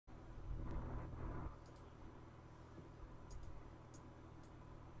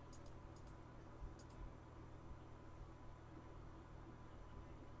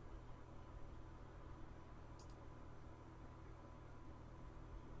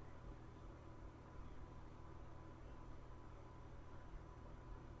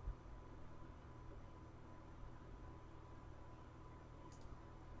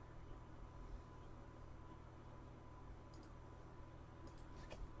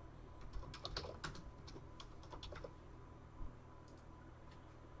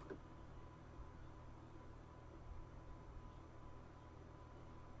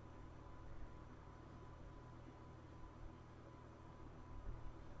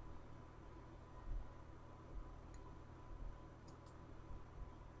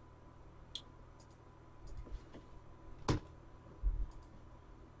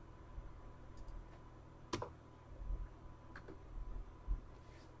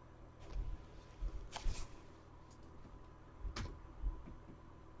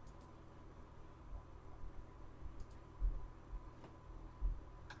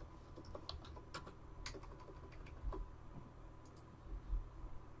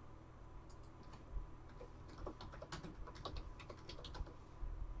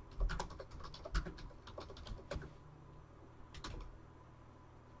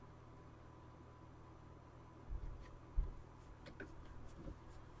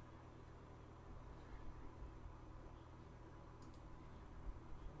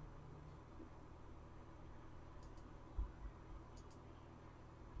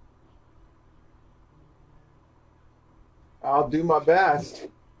I'll do my best.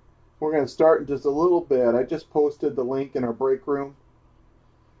 We're going to start in just a little bit. I just posted the link in our break room.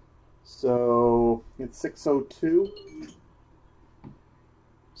 So it's 6:02.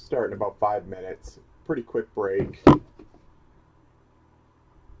 Start in about 5 minutes. Pretty quick break.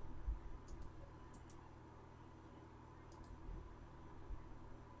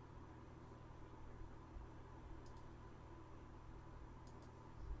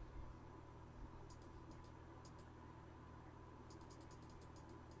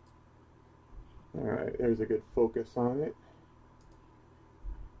 All right, there's a good focus on it.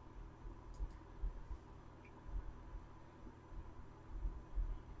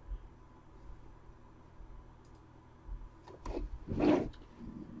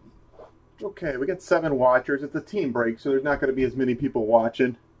 Okay, we got 7 watchers. It's a team break, so there's not going to be as many people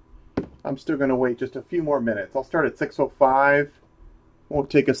watching. I'm still going to wait just a few more minutes. I'll start at 6:05. Won't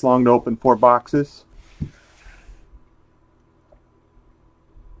take us long to open 4 boxes.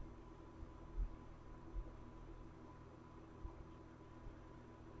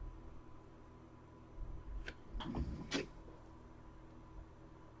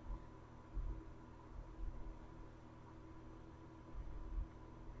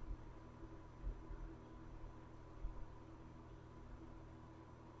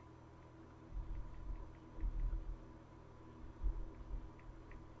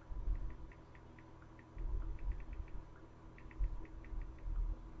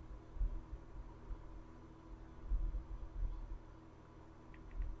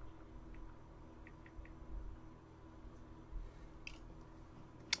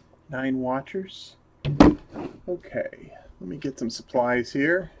 Nine watchers. Okay, let me get some supplies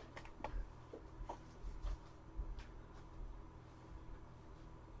here.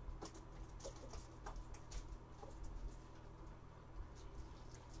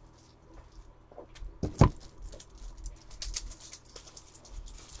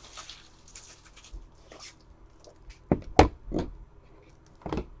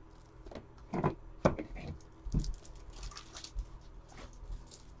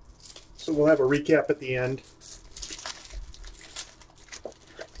 So we'll have a recap at the end,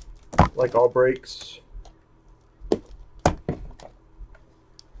 like all breaks. And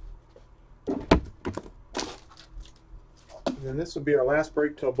then this will be our last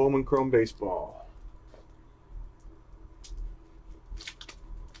break till Bowman Chrome Baseball.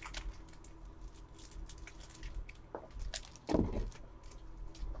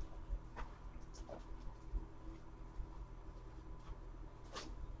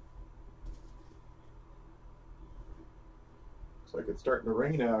 Looks like it's starting to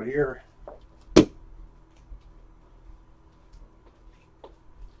rain out here.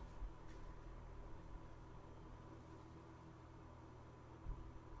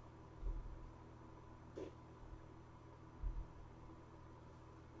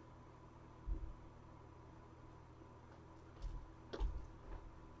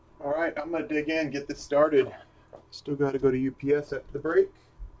 All right, I'm going to dig in, get this started. Still got to go to UPS after the break.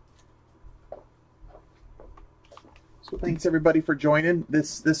 So thanks everybody for joining.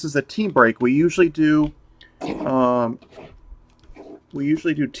 This is a team break. We usually do team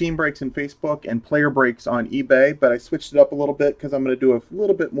breaks in Facebook and player breaks on eBay, but I switched it up a little bit because I'm going to do a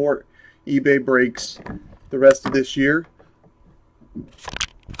little bit more eBay breaks the rest of this year.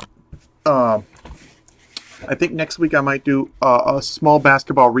 I think next week I might do a small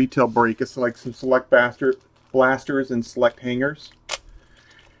basketball retail break. It's like some select blasters and select hangers.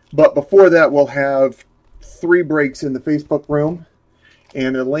 But before that, we'll have 3 breaks in the Facebook room,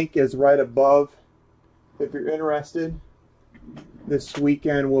 and the link is right above if you're interested. This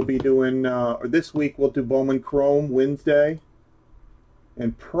weekend we'll be doing, or this week we'll do Bowman Chrome Wednesday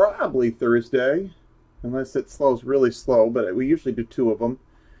and probably Thursday, unless it slows really slow, but we usually do 2 of them.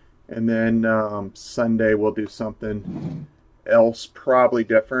 And then Sunday we'll do something else, probably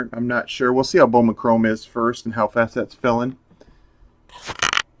different. I'm not sure. We'll see how Bowman Chrome is first and how fast that's filling.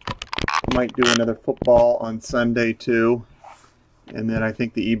 Might do another football on Sunday too. And then I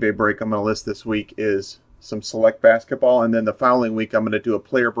think the eBay break I'm going to list this week is some select basketball. And then the following week I'm going to do a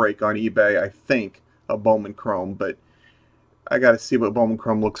player break on eBay, I think, of Bowman Chrome. But I got to see what Bowman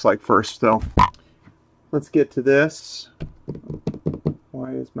Chrome looks like first. So let's get to this.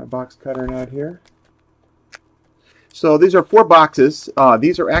 Why is my box cutter not here? So these are 4 boxes.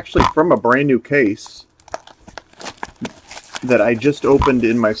 These are actually from a brand new case that I just opened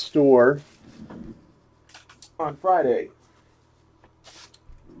in my store on Friday.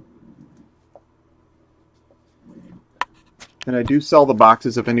 And I do sell the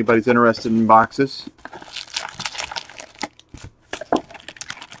boxes if anybody's interested in boxes.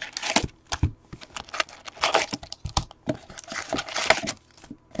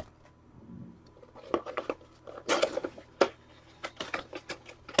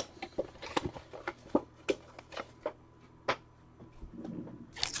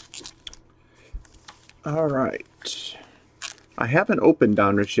 All right. I haven't opened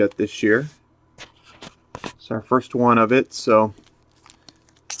Donruss yet this year. It's our first one of it, so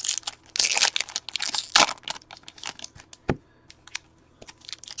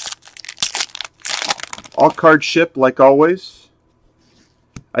all cards shipped like always.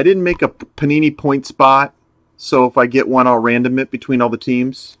 I didn't make a Panini point spot, so if I get one, I'll random it between all the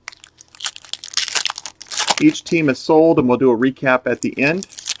teams. Each team is sold, and we'll do a recap at the end.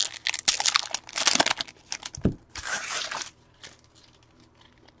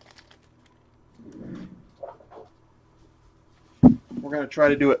 We're going to try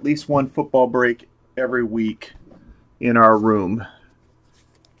to do at least one football break every week in our room,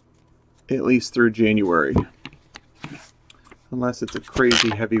 at least through January. Unless it's a crazy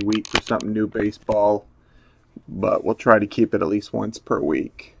heavy week for something new baseball, but we'll try to keep it at least once per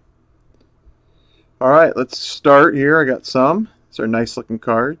week. All right, let's start here. I got some. These are nice looking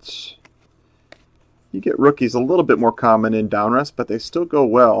cards. You get rookies a little bit more common in Donruss, but they still go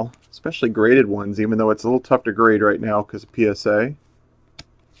well, especially graded ones, even though it's a little tough to grade right now because of PSA.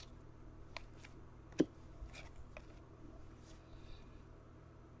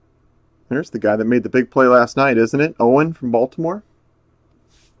 There's the guy that made the big play last night, isn't it? Owen from Baltimore.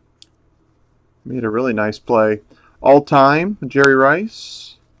 Made a really nice play. All time, Jerry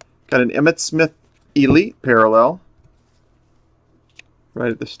Rice. Got an Emmitt Smith Elite parallel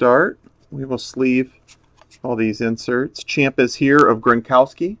right at the start. We will sleeve all these inserts. Champ is here of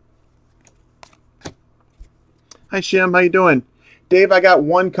Gronkowski. Hi Shim, how you doing? Dave, I got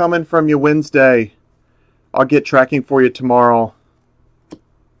one coming from you Wednesday. I'll get tracking for you tomorrow.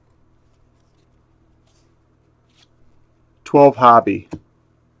 12 hobby.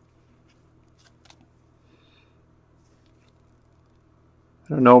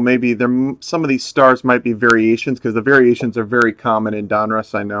 I don't know, maybe some of these stars might be variations because the variations are very common in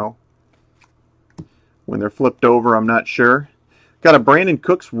Donruss, I know. When they're flipped over, I'm not sure. Got a Brandon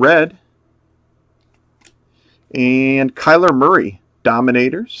Cooks red. And Kyler Murray,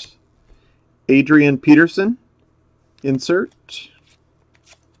 Dominators. Adrian Peterson, insert.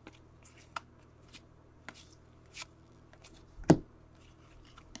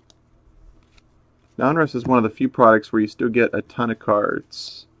 Donruss is one of the few products where you still get a ton of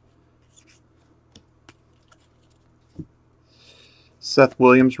cards. Seth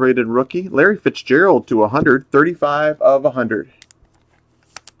Williams rated rookie. Larry Fitzgerald to 100, 35 of 100.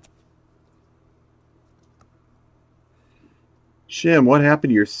 Shim, what happened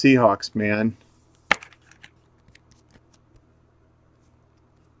to your Seahawks, man?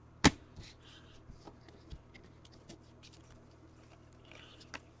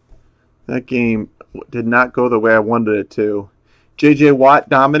 That game did not go the way I wanted it to. J.J. Watt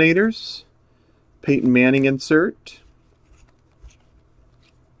Dominators. Peyton Manning insert.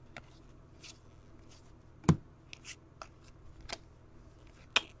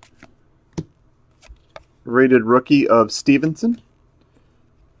 Rated rookie of Stevenson.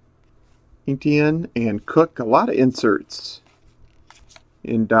 Etienne and Cook. A lot of inserts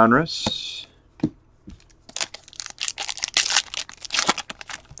in Donruss.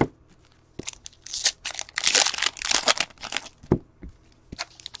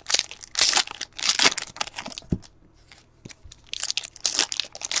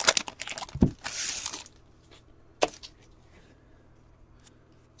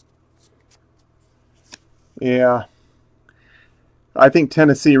 Yeah, I think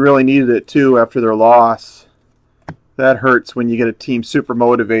Tennessee really needed it too after their loss. That hurts when you get a team super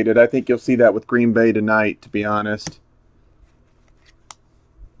motivated. I think you'll see that with Green Bay tonight, to be honest.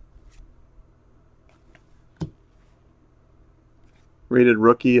 Rated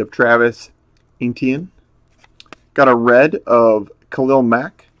rookie of Travis Etienne. Got a red of Khalil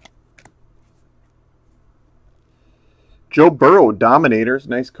Mack. Joe Burrow Dominators.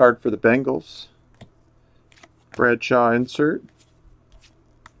 Nice card for the Bengals. Bradshaw insert.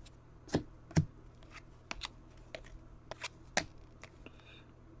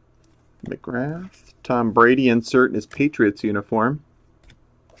 McGrath. Tom Brady insert in his Patriots uniform.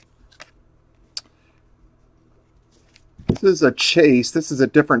 This is a Chase. This is a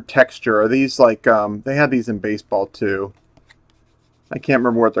different texture. Are these like, they had these in baseball too. I can't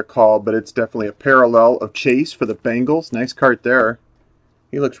remember what they're called, but it's definitely a parallel of Chase for the Bengals. Nice card there.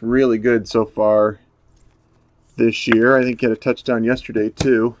 He looks really good so far this year. I think he had a touchdown yesterday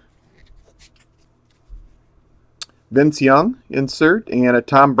too. Vince Young insert and a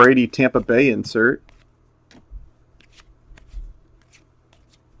Tom Brady Tampa Bay insert.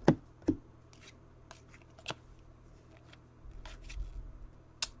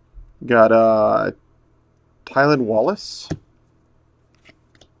 Got Tylan Wallace.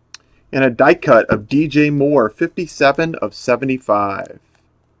 And a die cut of DJ Moore, 57 of 75.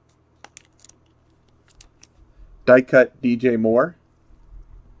 Die cut DJ Moore.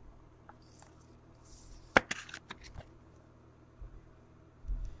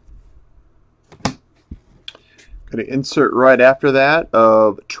 Going to insert right after that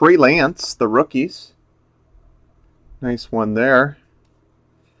of Trey Lance, the rookies. Nice one there.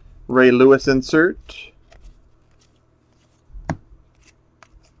 Ray Lewis insert.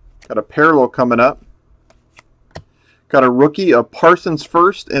 Got a parallel coming up. Got a rookie of Parsons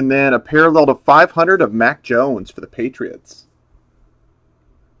first, and then a parallel to 500 of Mac Jones for the Patriots.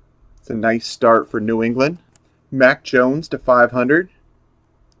 It's a nice start for New England. Mac Jones to 500.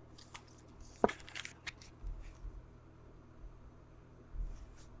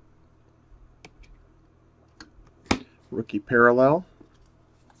 Rookie parallel.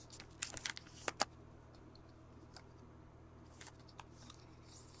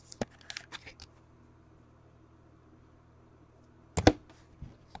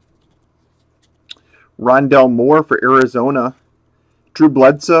 Rondell Moore for Arizona. Drew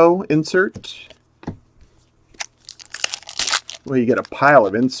Bledsoe insert. Well, you get a pile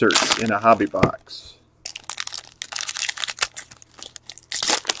of inserts in a hobby box.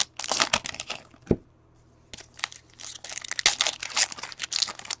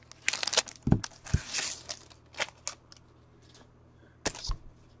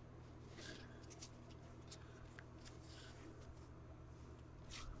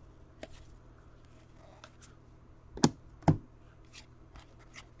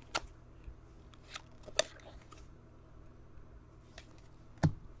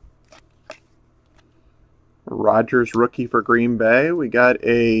 Rodgers rookie for Green Bay. We got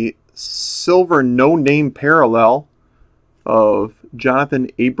a silver no-name parallel of Jonathan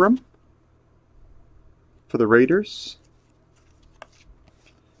Abram for the Raiders.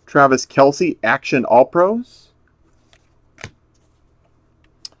 Travis Kelce Action All-Pros.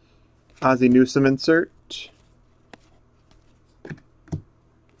 Ozzie Newsome insert.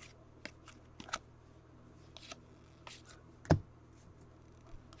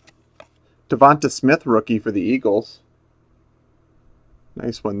 Devonta Smith rookie for the Eagles.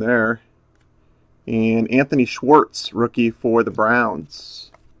 Nice one there. And Anthony Schwartz rookie for the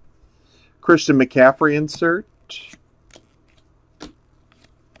Browns. Christian McCaffrey insert.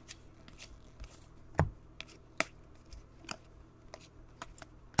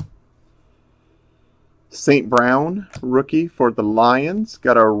 St. Brown rookie for the Lions.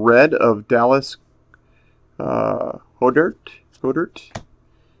 Got a red of Dallas Hodert.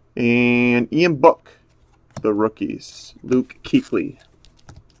 And Ian Book, the rookies. Luke Kuechly.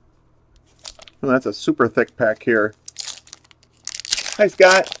 Oh, that's a super thick pack here. Hi,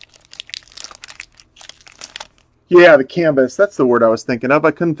 Scott. Yeah, the canvas. That's the word I was thinking of.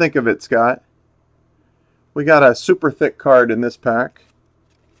 I couldn't think of it, Scott. We got a super thick card in this pack.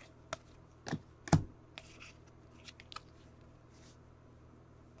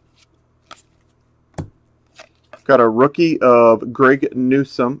 Got a rookie of Greg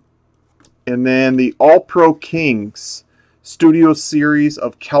Newsome. And then the All-Pro Kings Studio Series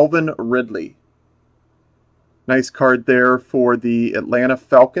of Calvin Ridley. Nice card there for the Atlanta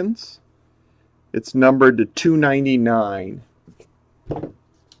Falcons. It's numbered to 299.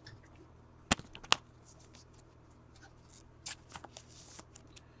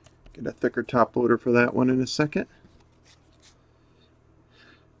 Get a thicker top loader for that one in a second.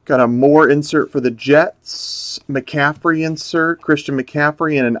 Got a Moore insert for the Jets, McCaffrey insert, Christian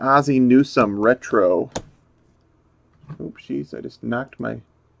McCaffrey, and an Ozzie Newsome retro. Oops, jeez, I just knocked my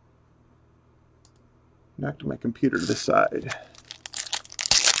computer to the side.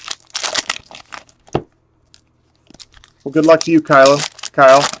 Well, good luck to you, Kyle.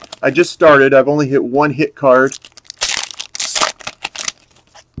 I just started. I've only hit one hit card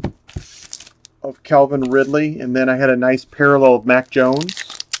of Calvin Ridley, and then I had a nice parallel of Mac Jones.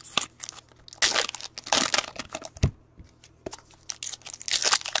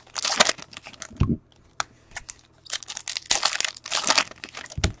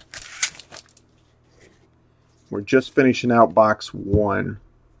 We're just finishing out box one.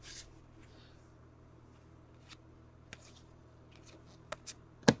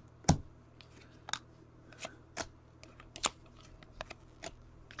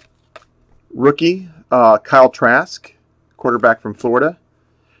 Rookie, Kyle Trask, quarterback from Florida.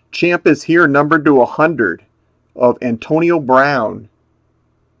 Champ is here, numbered to 100 of Antonio Brown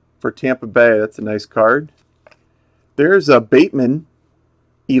for Tampa Bay. That's a nice card. There's a Bateman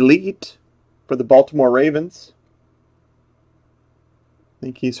Elite for the Baltimore Ravens. I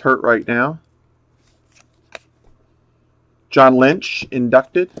think he's hurt right now. John Lynch,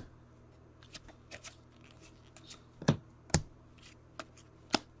 inducted.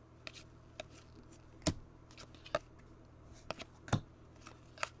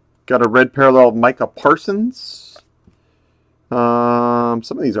 Got a red parallel of Micah Parsons. Some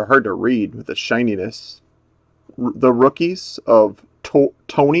of these are hard to read with the shininess. The rookies of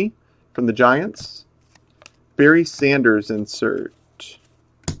Tony from the Giants. Barry Sanders insert.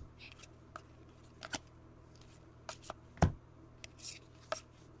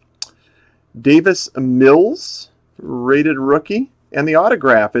 Davis Mills, rated rookie. And the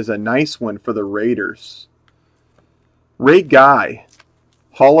autograph is a nice one for the Raiders. Ray Guy,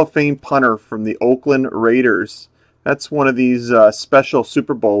 Hall of Fame punter from the Oakland Raiders. That's one of these special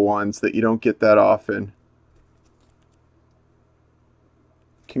Super Bowl ones that you don't get that often.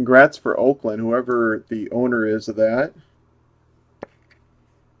 Congrats for Oakland, whoever the owner is of that.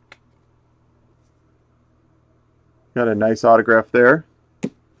 Got a nice autograph there.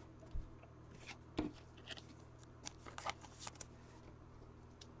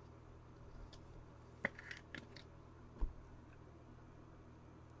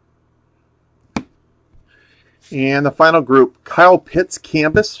 And the final group, Kyle Pitts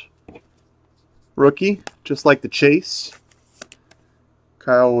canvas, rookie, just like the Chase.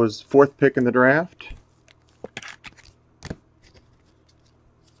 Kyle was 4th pick in the draft.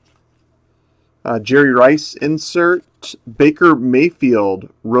 Jerry Rice insert. Baker Mayfield,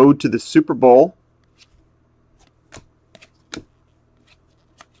 road to the Super Bowl.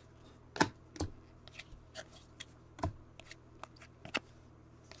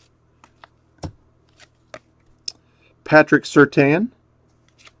 Patrick Surtain,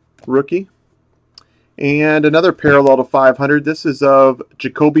 rookie. And another parallel to 500. This is of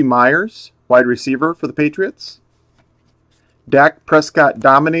Jacoby Myers, wide receiver for the Patriots. Dak Prescott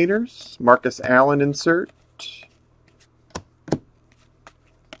Dominators, Marcus Allen insert.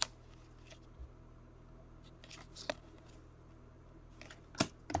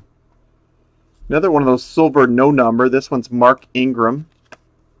 Another one of those silver no number. This one's Mark Ingram.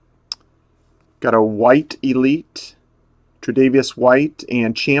 Got a white elite. Tre'Davious White,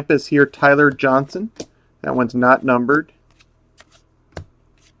 and champ is here, Tyler Johnson. That one's not numbered.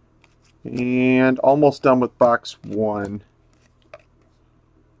 And almost done with box 1.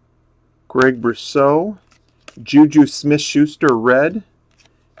 Greg Brousseau, Juju Smith-Schuster red,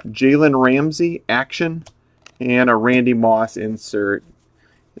 Jalen Ramsey action, and a Randy Moss insert.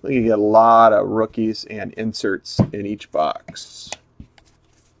 You get a lot of rookies and inserts in each box.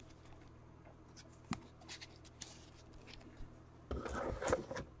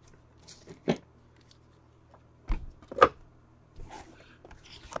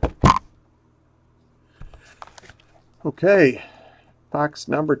 Okay, box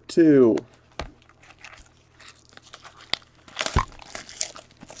number 2.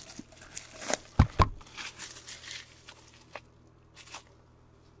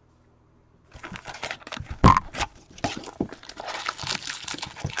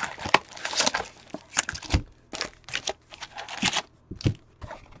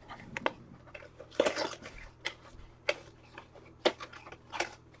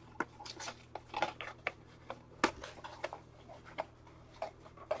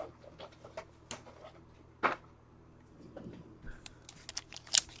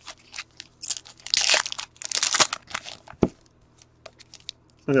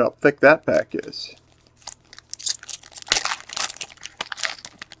 Look how thick that pack is.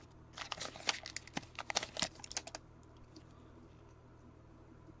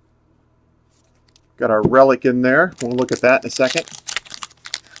 Got our relic in there. We'll look at that in a second.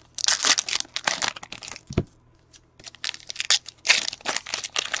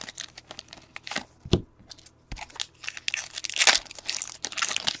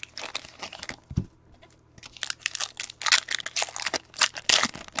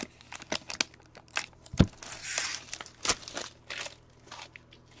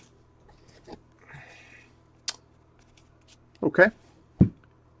 Okay.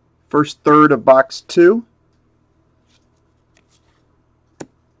 First third of box 2.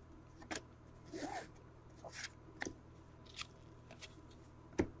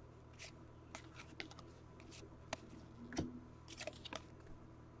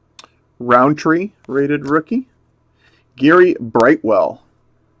 Roundtree, rated rookie. Gary Brightwell,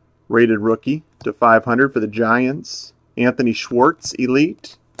 rated rookie to 500 for the Giants. Anthony Schwartz,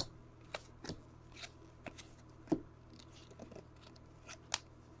 elite.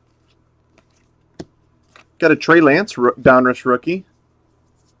 Got a Trey Lance Donruss rookie.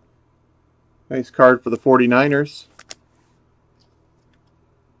 Nice card for the 49ers.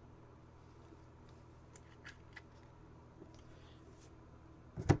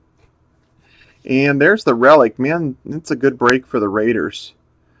 And there's the relic. Man, it's a good break for the Raiders.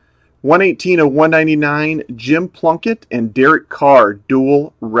 118 of 199, Jim Plunkett and Derek Carr,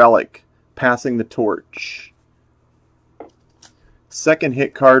 dual relic, passing the torch. Second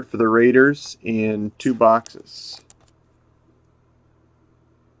hit card for the Raiders in 2 boxes.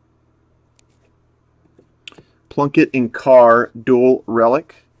 Plunkett and Carr, dual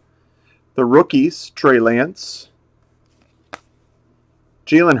relic. The rookies, Trey Lance.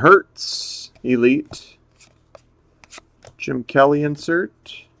 Jalen Hurts, elite. Jim Kelly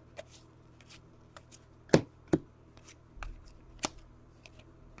insert.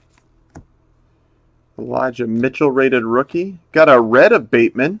 Elijah Mitchell rated rookie. Got a red of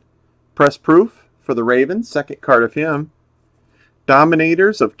Bateman. Press proof for the Ravens. Second card of him.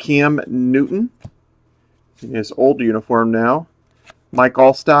 Dominators of Cam Newton. In his old uniform now. Mike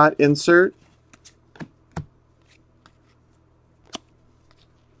Allstott insert.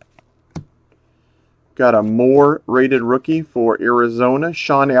 Got a Moore rated rookie for Arizona.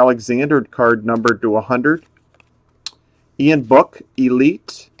 Sean Alexander card numbered to 100. Ian Book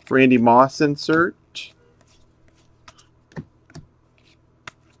elite. Randy Moss insert.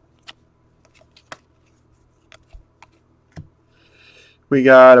 We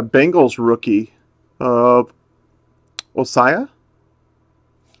got a Bengals rookie of Osaya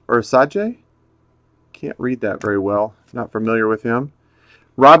or Osaje. Can't read that very well. Not familiar with him.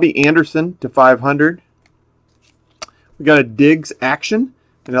 Robbie Anderson to 500. We got a Diggs action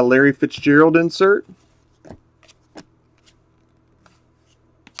and a Larry Fitzgerald insert.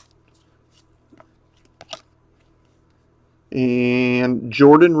 And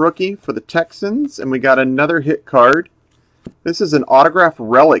Jordan rookie for the Texans. And we got another hit card. This is an autographed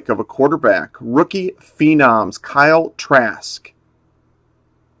relic of a quarterback. Rookie Phenoms, Kyle Trask.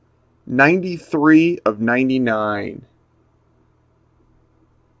 93 of 99.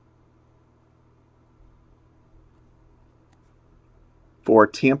 For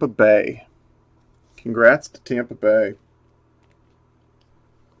Tampa Bay. Congrats to Tampa Bay.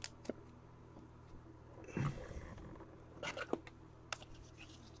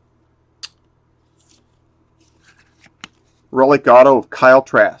 Relic auto of Kyle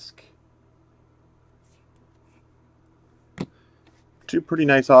Trask. 2 pretty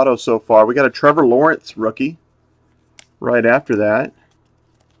nice autos so far. We got a Trevor Lawrence rookie right after that.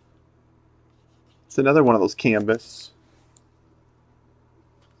 It's another one of those canvas.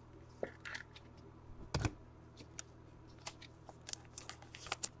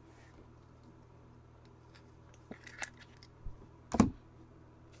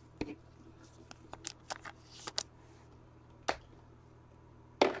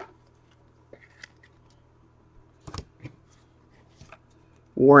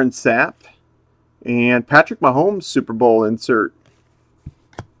 Warren Sapp and Patrick Mahomes Super Bowl insert.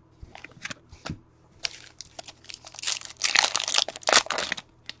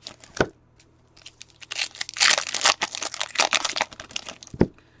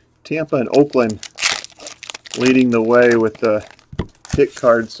 Tampa and Oakland leading the way with the hit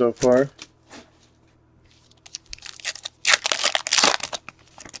cards so far.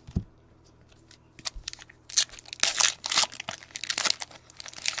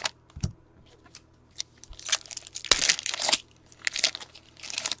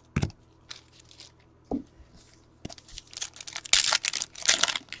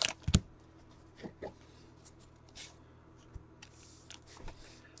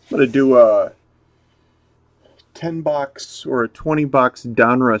 I'm going to do a 10-box or a 20-box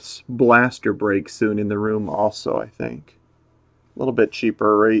Donruss blaster break soon in the room also, I think. A little bit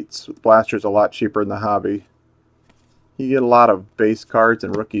cheaper rates. Blaster's a lot cheaper in the hobby. You get a lot of base cards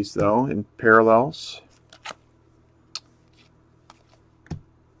and rookies, though, in parallels.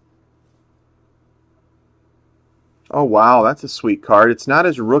 Oh, wow, that's a sweet card. It's not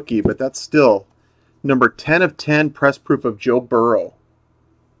his rookie, but that's still number 10 of 10 press proof of Joe Burrow.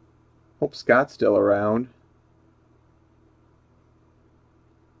 Hope Scott's still around.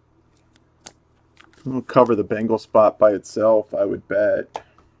 We'll cover the Bengal spot by itself, I would bet.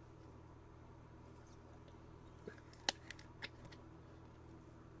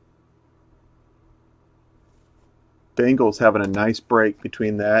 Bengals having a nice break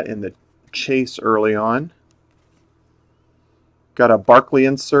between that and the chase early on. Got a Barkley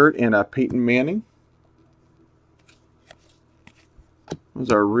insert and a Peyton Manning.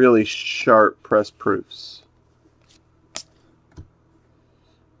 Those are really sharp press proofs.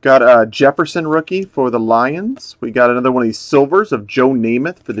 Got a Jefferson rookie for the Lions. We got another one of these silvers of Joe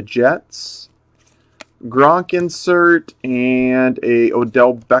Namath for the Jets. Gronk insert and a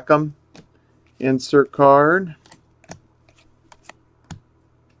Odell Beckham insert card.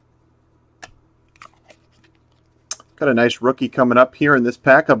 Got a nice rookie coming up here in this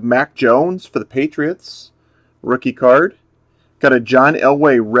pack of Mac Jones for the Patriots. Rookie card. Got a John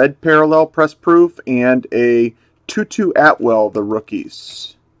Elway red parallel press proof and a Tutu Atwell, the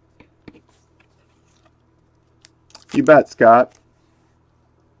rookies. You bet, Scott.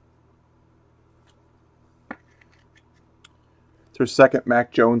 It's our second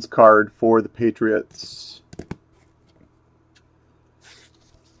Mac Jones card for the Patriots.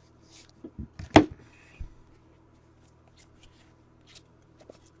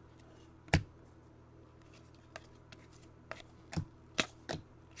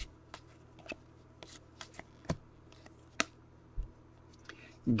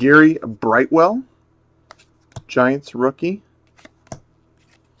 Gary Brightwell, Giants rookie.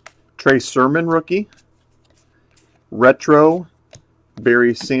 Trey Sermon rookie. Retro,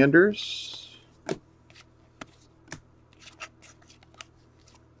 Barry Sanders.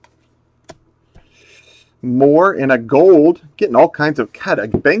 More in a gold. Getting all kinds of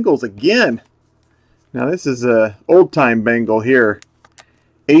Bengals again. Now this is a old-time Bengal here.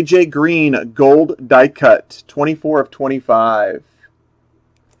 AJ Green gold die cut. 24 of 25.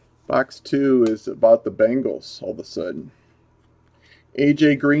 Box 2 is about the Bengals all of a sudden.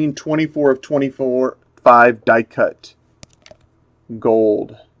 AJ Green, 24 of 24, 5 die cut.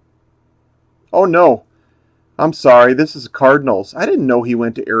 Gold. Oh no. I'm sorry, this is Cardinals. I didn't know he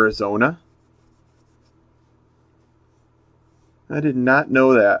went to Arizona. I did not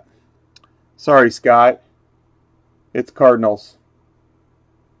know that. Sorry, Scott. It's Cardinals.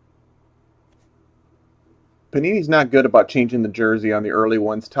 Panini's not good about changing the jersey on the early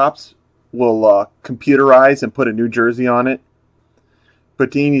ones. Topps will computerize and put a new jersey on it.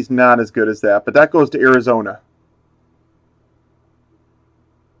 Panini's not as good as that, but that goes to Arizona.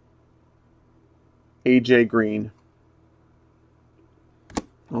 AJ Green.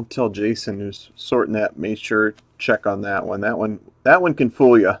 I'll tell Jason, who's sorting that, make sure check on that one. That one can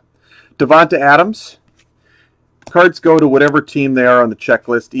fool you. Devonta Adams. Cards go to whatever team they are on the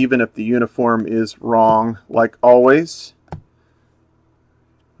checklist, even if the uniform is wrong, like always.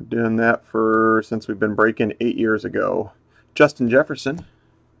 We're doing that since we've been breaking 8 years ago. Justin Jefferson.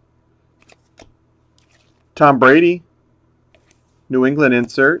 Tom Brady. New England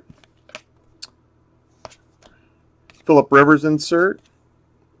insert. Phillip Rivers insert.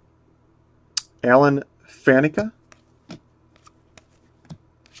 Alan Faneca.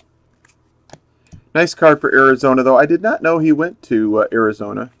 Nice card for Arizona, though. I did not know he went to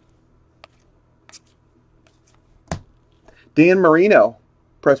Arizona. Dan Marino,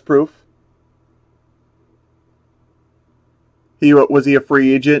 press proof. Was he a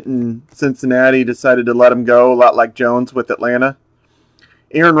free agent and Cincinnati decided to let him go, a lot like Jones with Atlanta?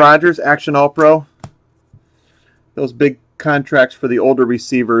 Aaron Rodgers, Action All-Pro. Those big contracts for the older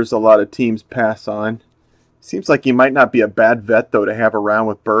receivers, a lot of teams pass on. Seems like he might not be a bad vet, though, to have around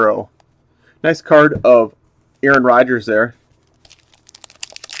with Burrow. Nice card of Aaron Rodgers there.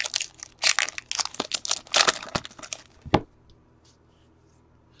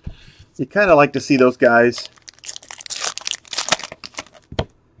 You kind of like to see those guys.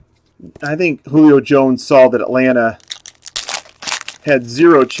 I think Julio Jones saw that Atlanta had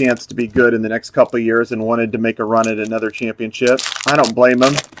zero chance to be good in the next couple of years and wanted to make a run at another championship. I don't blame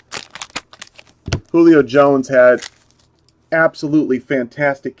him. Julio Jones had absolutely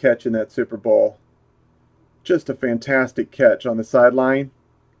fantastic catch in that Super Bowl. Just a fantastic catch on the sideline.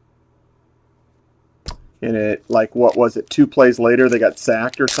 And it, like, what was it, 2 plays later they got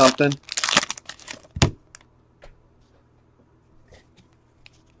sacked or something?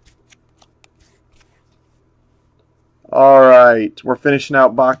 All right, we're finishing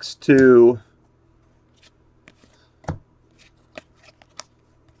out box 2.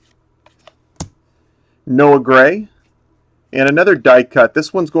 Noah Gray. And another die cut.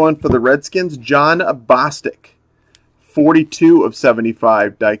 This one's going for the Redskins. John Bostic. 42 of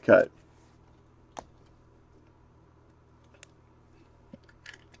 75 die cut.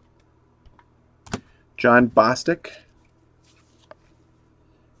 John Bostic.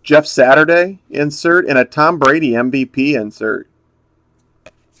 Jeff Saturday insert and a Tom Brady MVP insert.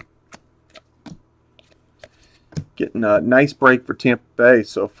 Getting a nice break for Tampa Bay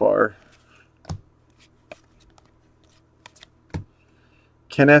so far.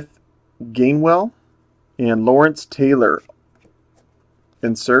 Kenneth Gainwell and Lawrence Taylor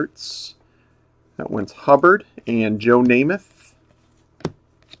inserts. That one's Hubbard and Joe Namath.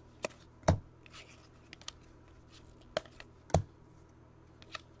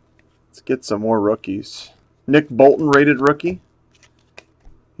 Let's get some more rookies. Nick Bolton rated rookie.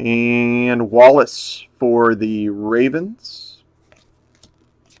 And Wallace for the Ravens.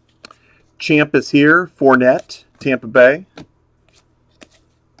 Champ is here. Fournette. Tampa Bay.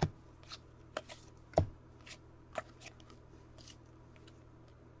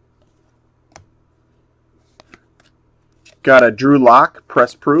 Got a Drew Lock,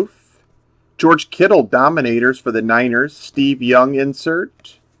 press proof. George Kittle, Dominators for the Niners. Steve Young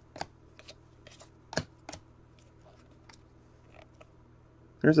insert.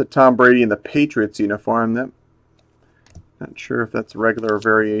 There's a Tom Brady in the Patriots uniform. Not sure if that's regular or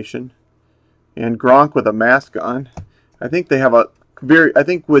variation. And Gronk with a mask on. I think they have I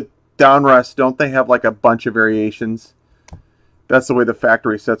think with Donruss, don't they have like a bunch of variations? That's the way the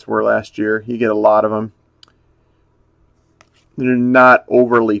factory sets were last year. You get a lot of them. They're not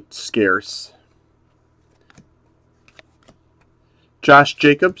overly scarce. Josh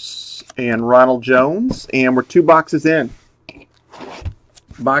Jacobs and Ronald Jones. And we're 2 boxes in.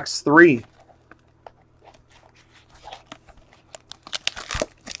 Box 3.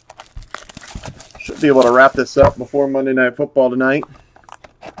 Should be able to wrap this up before Monday Night Football tonight.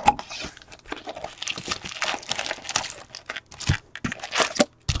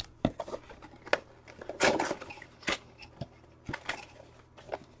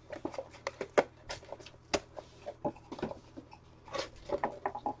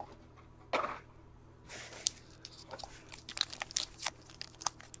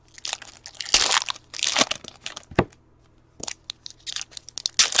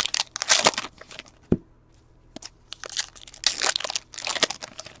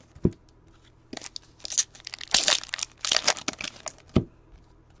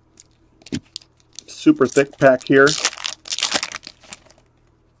 Super thick pack here.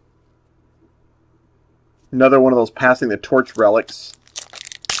 Another one of those passing the torch relics.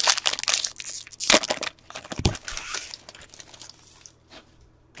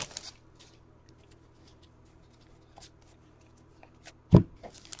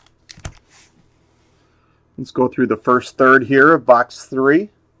 Let's go through the first third here of box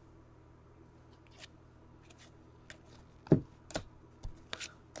 3.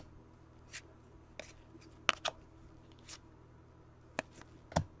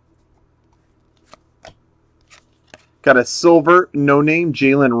 Got a silver no-name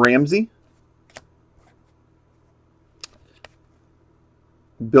Jalen Ramsey.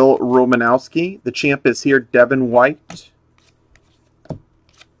 Bill Romanowski. The champ is here, Devin White.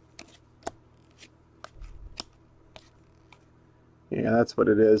 Yeah, that's what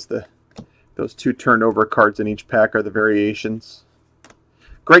it is. Those 2 turned over cards in each pack are the variations.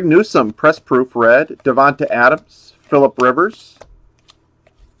 Greg Newsome, press proof red. Devonta Adams, Phillip Rivers.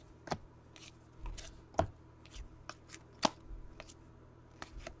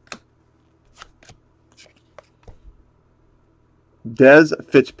 Des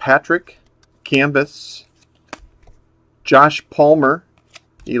Fitzpatrick, canvas. Josh Palmer,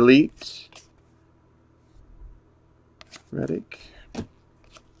 elite. Reddick.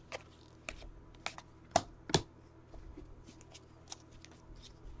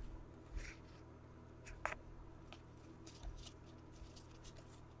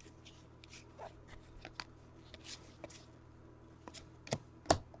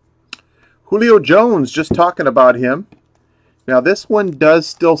 Julio Jones, just talking about him. Now this one does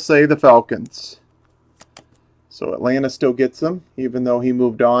still say the Falcons. So Atlanta still gets them, even though he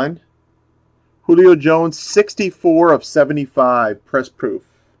moved on. Julio Jones, 64 of 75, press proof.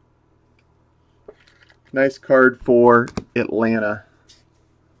 Nice card for Atlanta.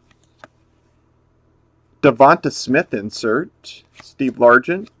 Devonta Smith insert. Steve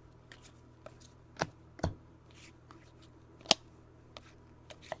Largent.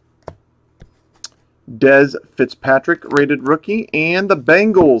 Des Fitzpatrick, rated rookie. And the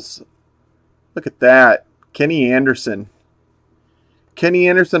Bengals. Look at that. Kenny Anderson. Kenny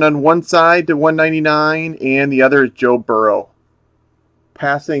Anderson on one side to 199, and the other is Joe Burrow.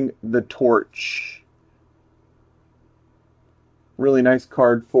 Passing the torch. Really nice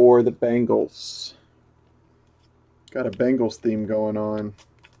card for the Bengals. Got a Bengals theme going on.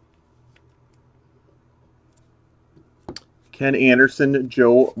 Ken Anderson,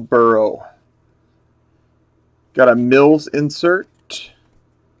 Joe Burrow. Got a Mills insert.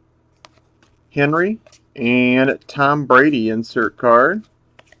 Henry. And Tom Brady insert card.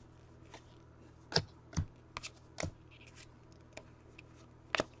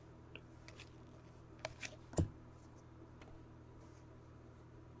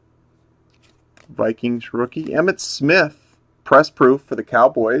 Vikings rookie. Emmitt Smith, press proof for the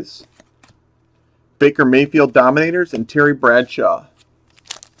Cowboys. Baker Mayfield Dominators and Terry Bradshaw.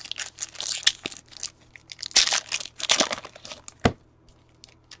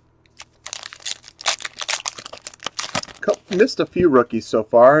 Missed a few rookies so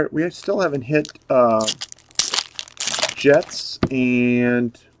far. We still haven't hit Jets,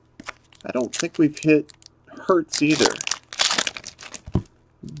 and I don't think we've hit Hurts either. As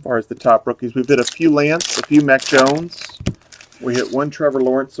far as the top rookies, we've hit a few Lance, a few Mac Jones. We hit one Trevor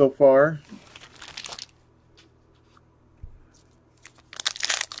Lawrence so far.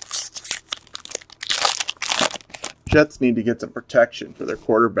 Jets need to get some protection for their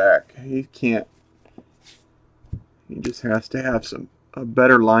quarterback. He can't. He just has to have a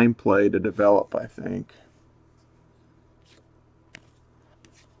better line play to develop, I think.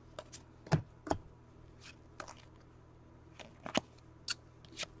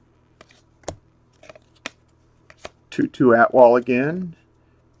 Tutu Atwell again.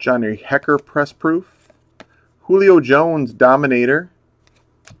 Johnny Hecker press proof. Julio Jones Dominator.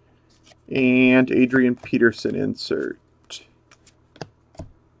 And Adrian Peterson insert.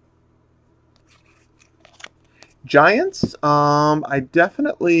 Giants, I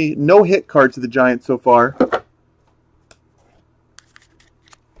definitely, no hit cards of the Giants so far.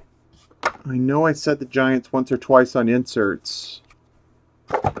 I know I said the Giants once or twice on inserts.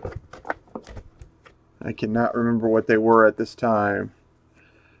 I cannot remember what they were at this time.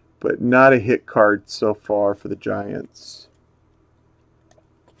 But not a hit card so far for the Giants.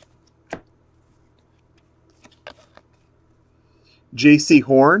 J.C.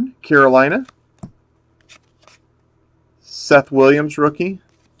 Horn, Carolina. Seth Williams, rookie.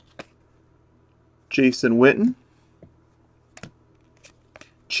 Jason Witten.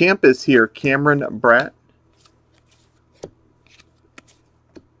 Champ is here, Cameron Bratt.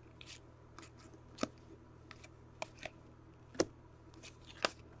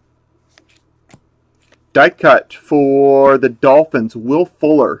 Die cut for the Dolphins, Will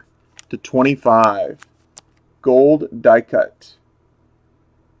Fuller to 25. Gold die cut.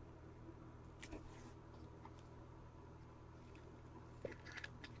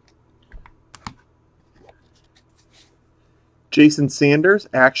 Jason Sanders,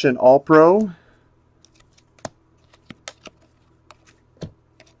 Action All-Pro.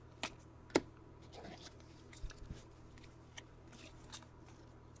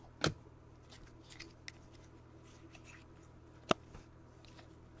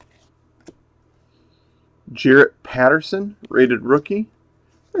 Jarrett Patterson, rated rookie.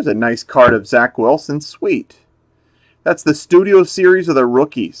 There's a nice card of Zach Wilson. Sweet. That's the Studio Series of the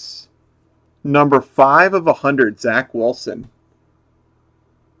rookies. Number 5 of 100, Zach Wilson.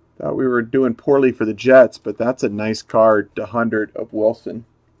 Thought we were doing poorly for the Jets, but that's a nice card, to 100 of Wilson.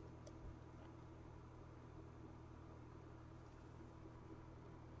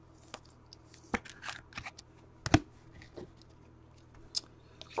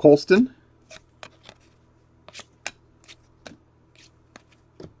 Colston.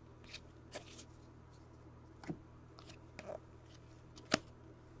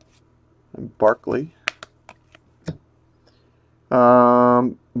 And Barkley.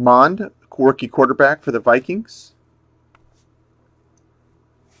 Mond, rookie quarterback for the Vikings.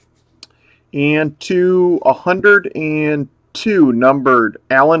 And to 102, numbered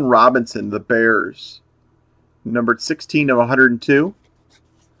Allen Robinson, the Bears. Numbered 16 of 102.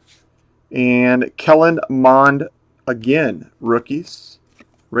 And Kellen Mond, again, rookies.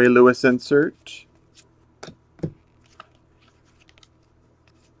 Ray Lewis insert.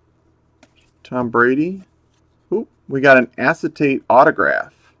 Tom Brady. Ooh, we got an acetate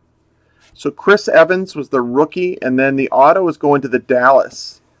autograph. So Chris Evans was the rookie, and then the auto is going to the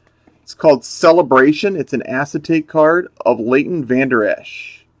Dallas. It's called Celebration. It's an acetate card of Leighton Vander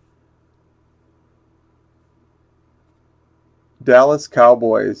Esch. Dallas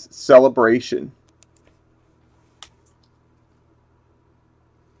Cowboys, Celebration.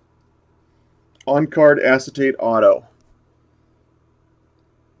 On-card acetate auto.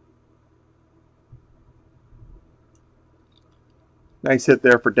 Nice hit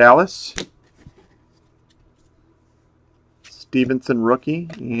there for Dallas. Stevenson rookie,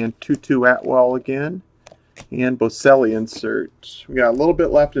 and Tutu Atwell again, and Boselli insert. We got a little bit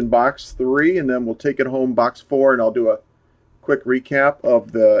left in box 3, and then we'll take it home box 4, and I'll do a quick recap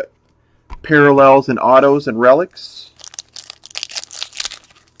of the parallels and autos and relics.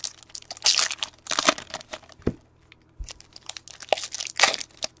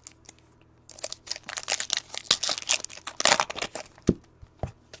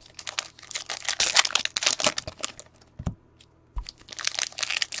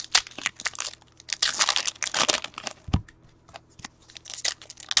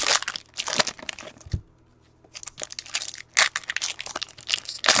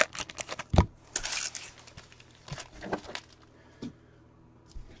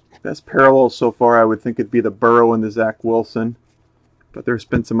 Best parallels so far, I would think it'd be the Burrow and the Zach Wilson. But there's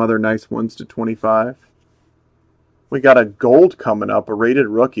been some other nice ones to 25. We got a gold coming up, a rated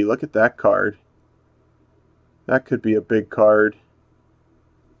rookie. Look at that card. That could be a big card.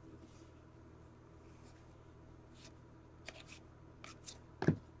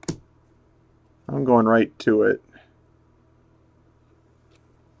 I'm going right to it.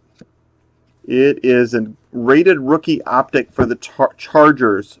 It is a rated rookie optic for the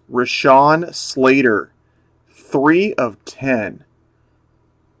Chargers. Rashawn Slater. 3 of 10.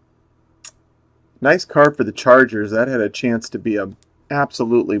 Nice card for the Chargers. That had a chance to be an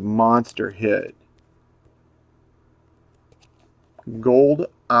absolutely monster hit. Gold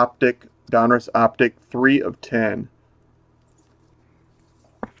optic, Donruss optic, 3 of 10.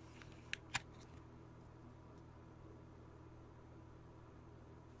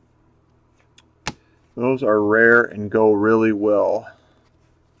 Those are rare and go really well.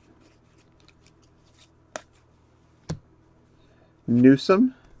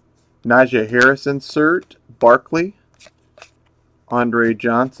 Newsom, Najee Harris insert, Barkley, Andre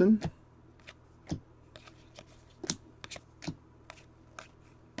Johnson,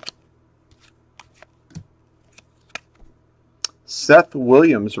 Seth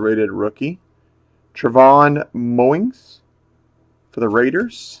Williams rated rookie, Trevon Moings for the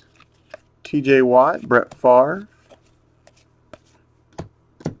Raiders, TJ Watt, Brett Favre,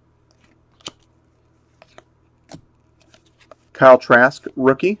 Kyle Trask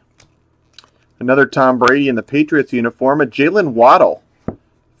rookie, another Tom Brady in the Patriots uniform, a Jalen Waddle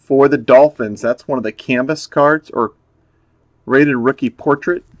for the Dolphins. That's one of the canvas cards or rated rookie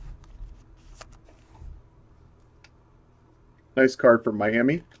portrait. Nice card for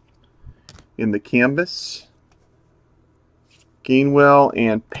Miami in the canvas. Gainwell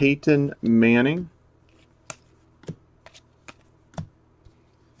and Peyton Manning.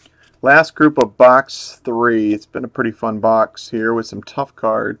 Last group of box 3. It's been a pretty fun box here with some tough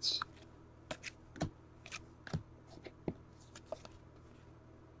cards.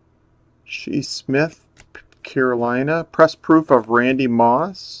 Shea Smith, Carolina. Press proof of Randy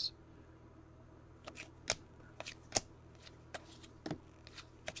Moss.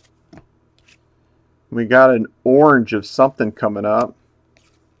 We got an orange of something coming up.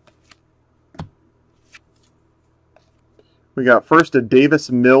 We got first a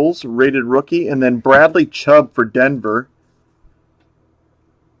Davis Mills rated rookie, and then Bradley Chubb for Denver.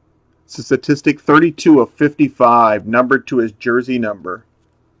 It's a statistic 32 of 55, numbered to his jersey number.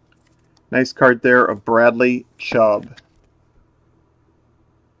 Nice card there of Bradley Chubb.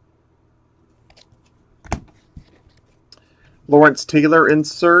 Lawrence Taylor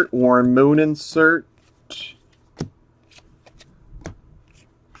insert, Warren Moon insert.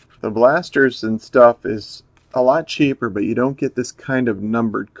 The blasters and stuff is a lot cheaper, but you don't get this kind of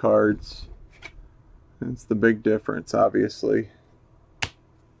numbered cards. That's the big difference, obviously.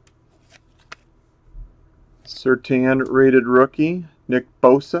 Surtain rated rookie, Nick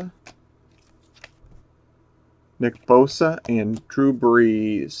Bosa. Nick Bosa and Drew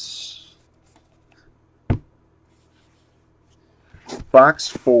Brees. Box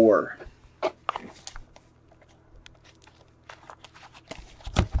 4.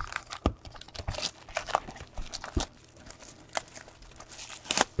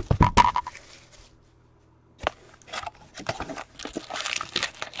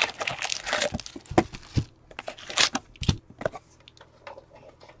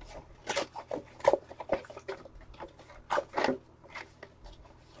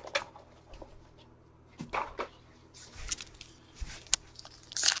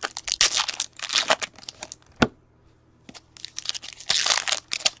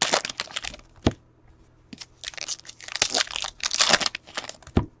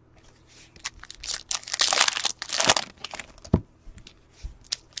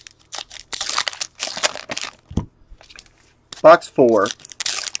 Box 4.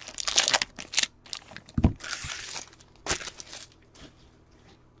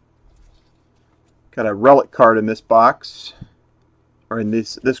 Got a relic card in this box, or in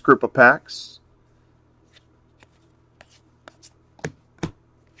this group of packs.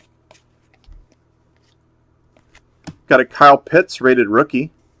 Got a Kyle Pitts rated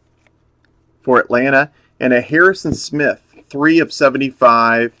rookie for Atlanta, and a Harrison Smith 3 of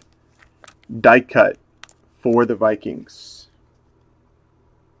 75 die cut for the Vikings.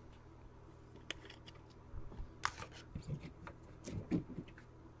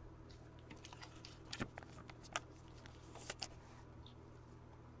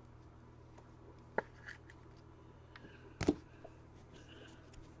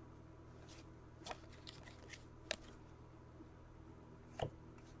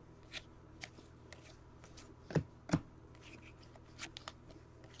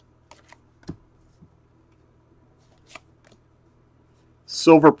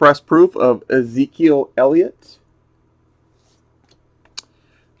 silver press proof of Ezekiel Elliott.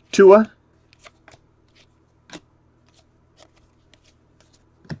 Tua.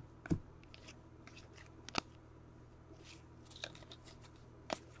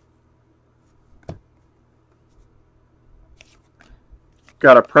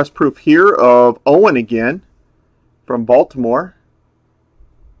 Got a press proof here of Owen again from Baltimore.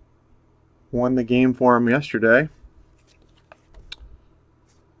 Won the game for him yesterday.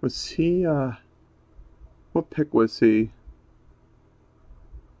 Was he, what pick was he?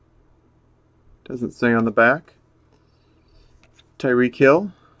 Doesn't say on the back. Tyreek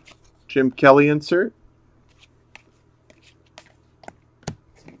Hill. Jim Kelly insert.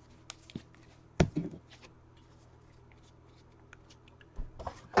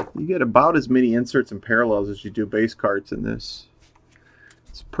 You get about as many inserts and parallels as you do base cards in this.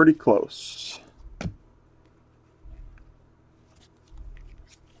 It's pretty close.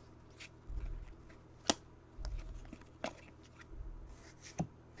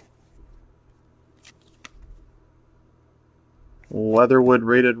 Leatherwood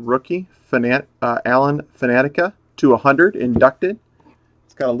rated rookie, Alan Fanatica, to 100, inducted.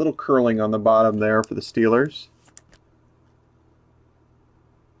 It's got a little curling on the bottom there for the Steelers.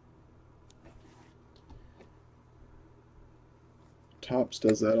 Topps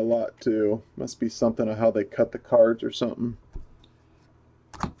does that a lot too. Must be something of how they cut the cards or something.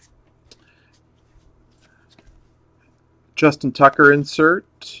 Justin Tucker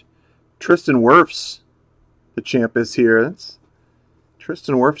insert. Tristan Wirfs, the champ, is here.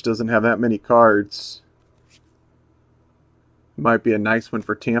 Tristan Wirfs doesn't have that many cards. Might be a nice one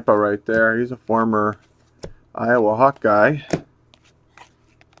for Tampa right there. He's a former Iowa Hawkeye.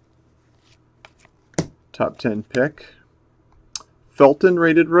 Top 10 pick. Felton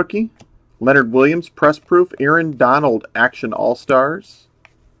rated rookie. Leonard Williams press proof. Aaron Donald Action All-Stars.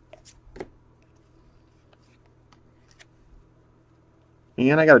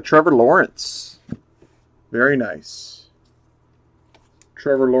 And I got a Trevor Lawrence. Very nice.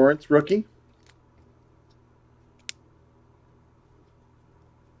 Trevor Lawrence rookie.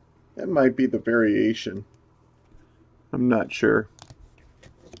 That might be the variation. I'm not sure,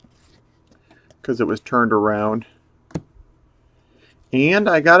 because it was turned around. And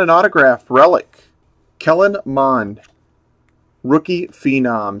I got an autographed relic. Kellen Mond. Rookie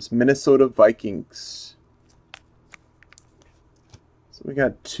Phenoms. Minnesota Vikings. So we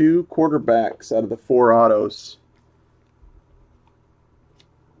got 2 quarterbacks out of the 4 autos.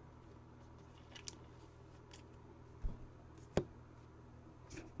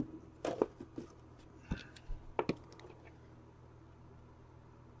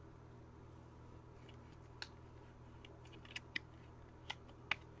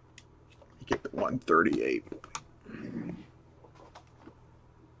 Get the 138.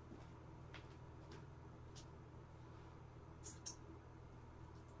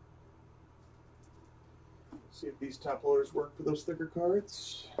 See if these top loaders work for those thicker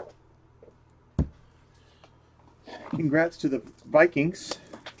cards. Congrats to the Vikings.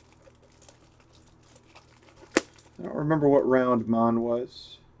 I don't remember what round Mon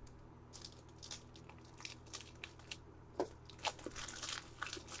was.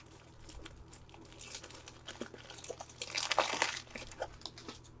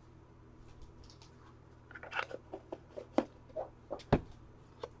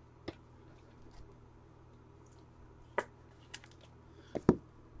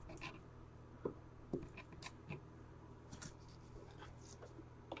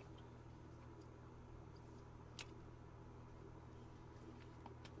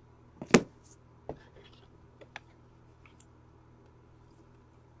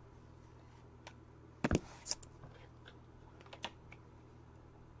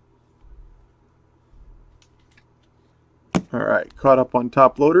 All right, caught up on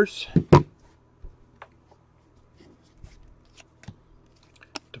top loaders.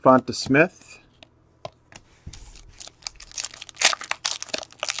 Devonta Smith.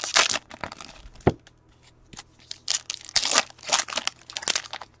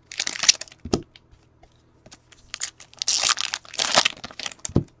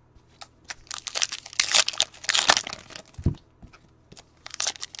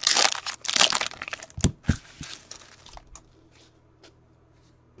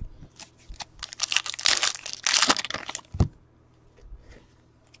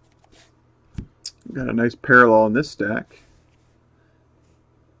 Got a nice parallel in this stack.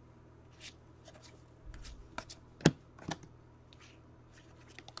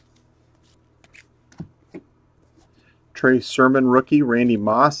 Trey Sermon rookie, Randy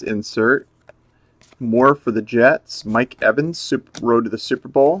Moss insert. More for the Jets. Mike Evans, road to the Super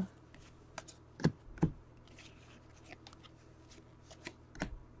Bowl.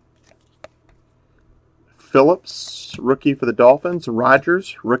 Phillips, rookie for the Dolphins.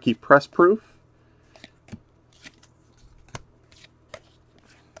 Rodgers, rookie press proof.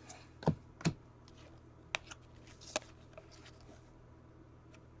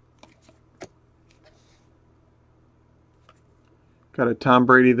 Got a Tom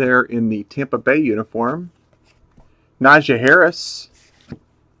Brady there in the Tampa Bay uniform. Najee Harris.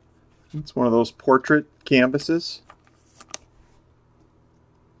 It's one of those portrait canvases.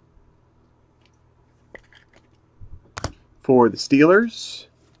 For the Steelers.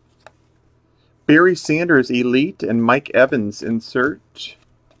 Barry Sanders Elite and Mike Evans insert.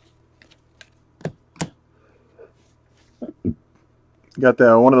 Got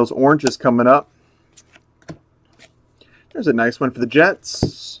one of those oranges coming up. There's a nice one for the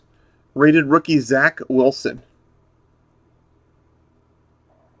Jets. Rated rookie Zach Wilson.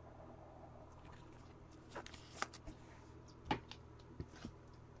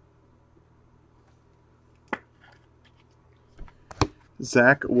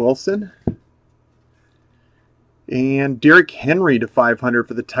 Zach Wilson. And Derrick Henry to 500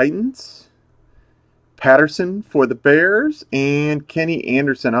 for the Titans. Patterson for the Bears. And Kenny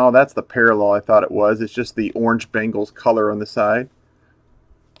Anderson. Oh, that's the parallel I thought it was. It's just the orange Bengals color on the side.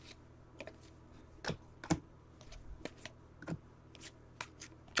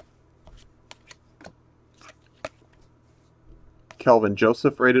 Kelvin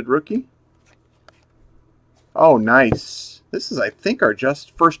Joseph rated rookie. Oh, nice. This is, I think, our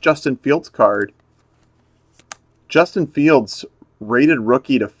first Justin Fields card. Justin Fields rated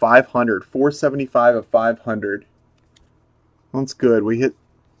rookie to 500. 475 of 500. That's good. We hit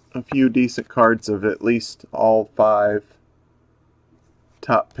a few decent cards of at least all 5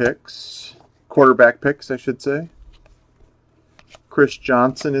 top picks. Quarterback picks, I should say. Chris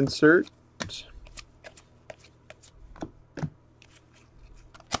Johnson insert.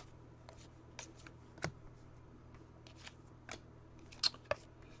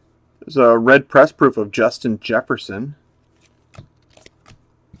 There's a red press proof of Justin Jefferson.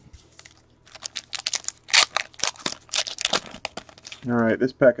 All right,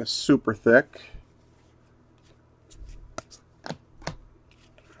 this pack is super thick.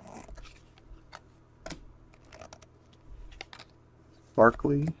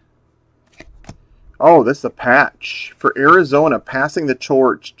 Barkley. Oh, this is a patch. For Arizona, passing the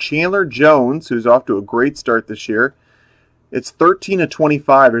torch. Chandler Jones, who's off to a great start this year. It's 13 of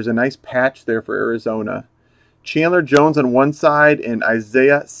 25. There's a nice patch there for Arizona. Chandler Jones on one side and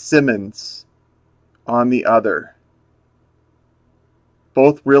Isaiah Simmons on the other.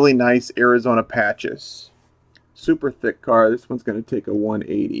 Both really nice Arizona patches. Super thick card. This one's going to take a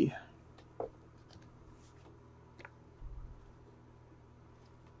 180.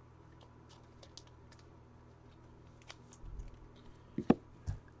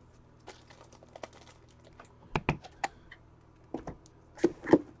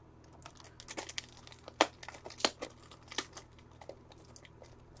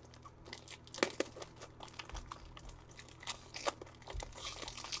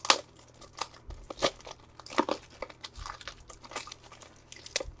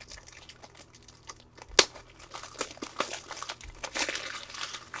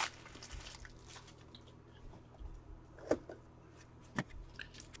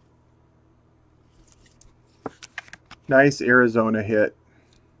 Nice Arizona hit.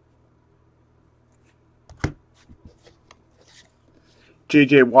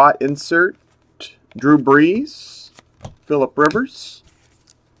 J.J. Watt insert. Drew Brees. Phillip Rivers.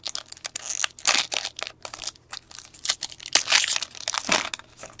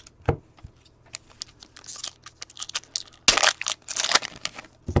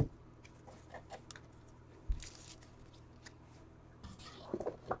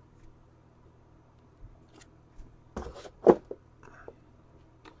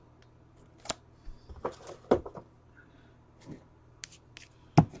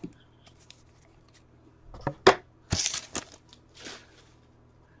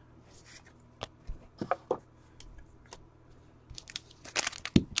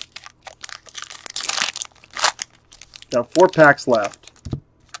 Got 4 packs left.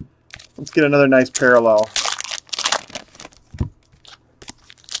 Let's get another nice parallel.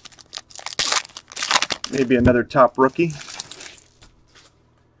 Maybe another top rookie.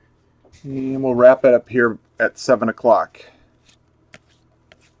 And we'll wrap it up here at 7 o'clock.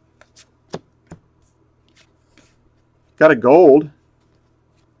 Got a gold.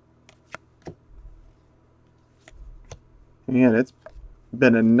 And it's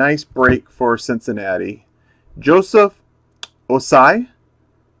been a nice break for Cincinnati. Joseph Osai,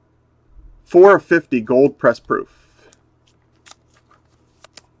 4 of 50 gold press proof.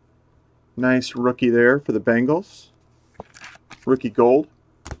 Nice rookie there for the Bengals. Rookie gold.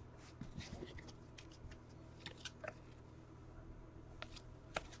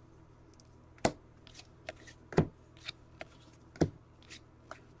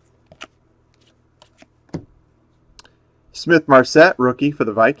 Smith Marset, rookie for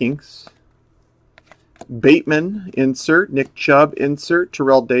the Vikings. Bateman, insert. Nick Chubb, insert.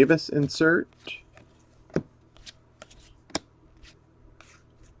 Terrell Davis, insert.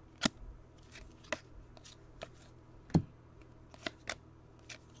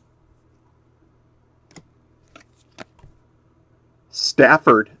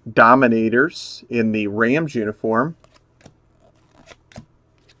 Stafford, Dominators in the Rams uniform.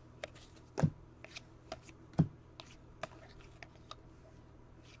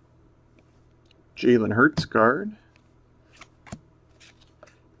 Jalen Hurts card.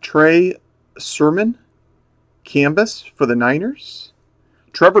 Trey Sermon, canvas for the Niners.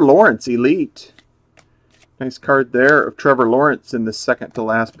 Trevor Lawrence, Elite. Nice card there of Trevor Lawrence in the second to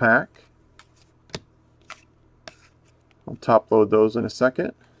last pack. I'll top load those in a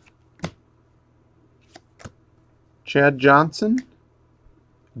second. Chad Johnson,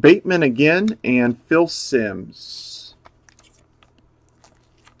 Bateman again, and Phil Simms.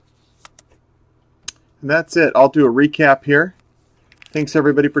 And that's it. I'll do a recap here. Thanks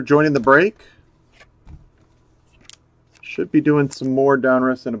everybody for joining the break. Should be doing some more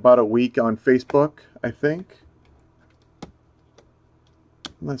Donruss in about a week on Facebook, I think.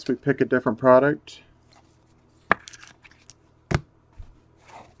 Unless we pick a different product.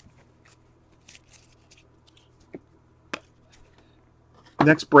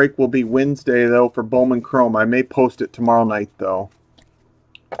 Next break will be Wednesday, though, for Bowman Chrome. I may post it tomorrow night, though.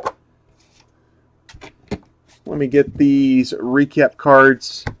 Let me get these recap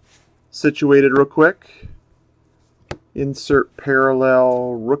cards situated real quick. Insert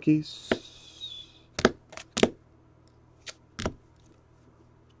parallel rookies.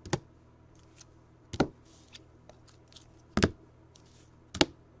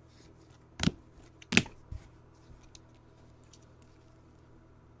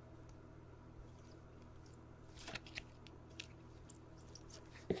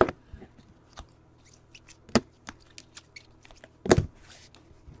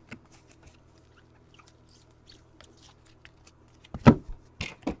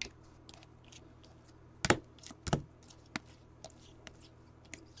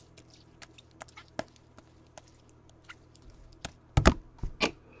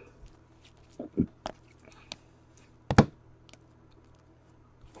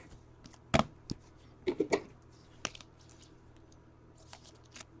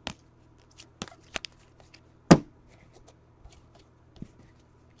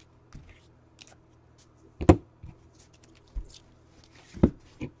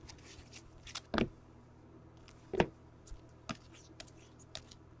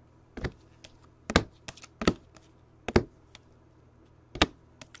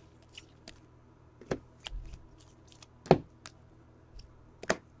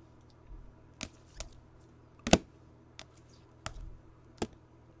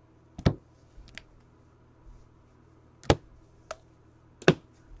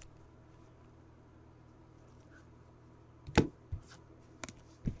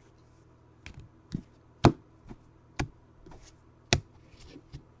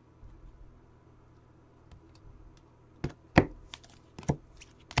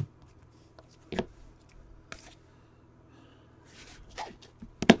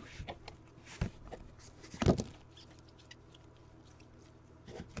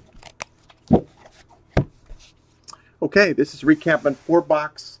 Okay, this is recapping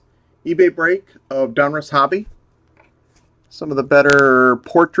 4-box eBay break of Donruss Hobby. Some of the better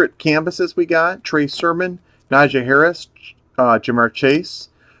portrait canvases we got. Trey Sermon, Najee Harris, Jamar Chase,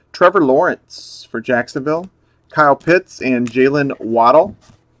 Trevor Lawrence for Jacksonville, Kyle Pitts, and Jalen Waddle.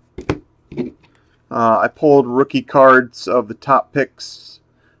 I pulled rookie cards of the top picks,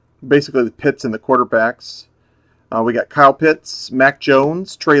 basically the Pitts and the quarterbacks. We got Kyle Pitts, Mac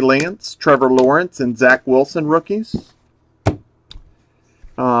Jones, Trey Lance, Trevor Lawrence, and Zach Wilson rookies.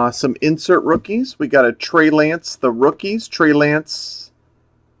 Some insert rookies. We got a Trey Lance, the rookies, Trey Lance,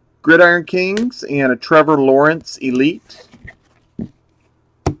 Gridiron Kings, and a Trevor Lawrence Elite.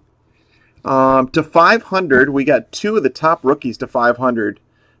 To 500, we got 2 of the top rookies to 500.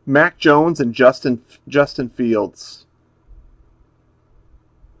 Mac Jones and Justin Fields.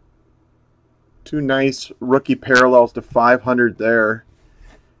 2 nice rookie parallels to 500 there.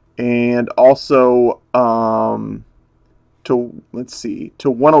 And also to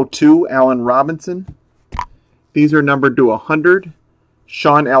 102, Allen Robinson. These are numbered to 100,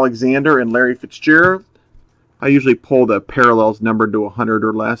 Sean Alexander and Larry Fitzgerald. I usually pull the parallels numbered to 100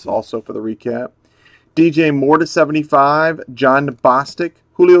 or less also for the recap. DJ Moore to 75, John Bostic,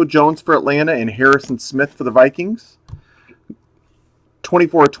 Julio Jones for Atlanta, and Harrison Smith for the Vikings.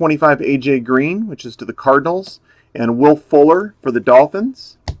 24-25, AJ Green, which is to the Cardinals, and Will Fuller for the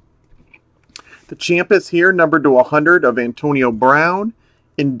Dolphins. The champ is here, numbered to 100 of Antonio Brown,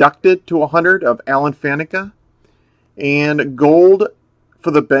 inducted to 100 of Alan Faneca, and gold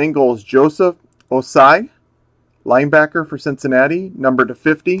for the Bengals, Joseph Osai, linebacker for Cincinnati, numbered to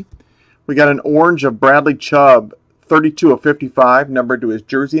 50. We got an orange of Bradley Chubb, 32 of 55, numbered to his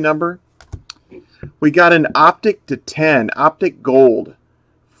jersey number. We got an optic to 10, optic gold,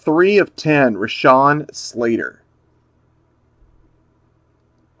 3 of 10, Rashawn Slater.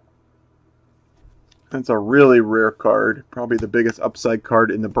 That's a really rare card, probably the biggest upside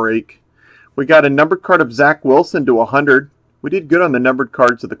card in the break. We got a numbered card of Zach Wilson to 100. We did good on the numbered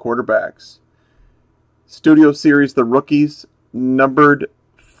cards of the quarterbacks. Studio Series, the rookies, numbered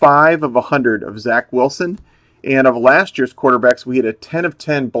 5 of 100 of Zach Wilson. And of last year's quarterbacks, we had a 10 of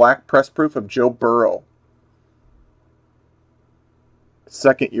 10 black press proof of Joe Burrow.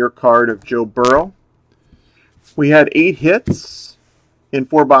 Second year card of Joe Burrow. We had 8 hits in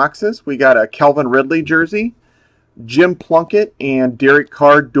 4 boxes. We got a Calvin Ridley jersey, Jim Plunkett and Derek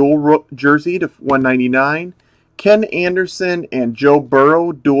Carr dual jersey to 199, Ken Anderson and Joe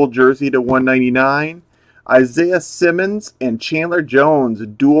Burrow dual jersey to 199, Isaiah Simmons and Chandler Jones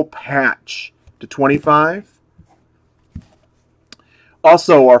dual patch to 25.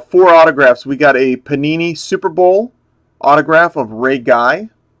 Also, our 4 autographs, we got a Panini Super Bowl autograph of Ray Guy,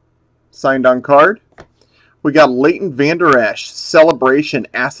 signed on card. We got Leighton Vander Esch Celebration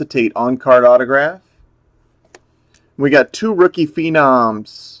Acetate on card autograph. We got 2 rookie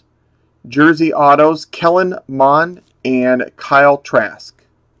phenoms, jersey autos, Kellen Mond and Kyle Trask.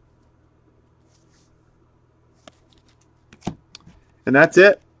 And that's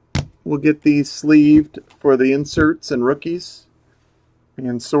it. We'll get these sleeved for the inserts and rookies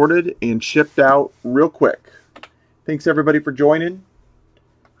and sorted and shipped out real quick. Thanks everybody for joining.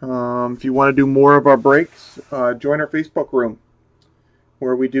 If you want to do more of our breaks, join our Facebook room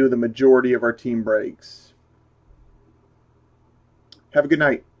where we do the majority of our team breaks. Have a good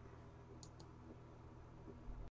night.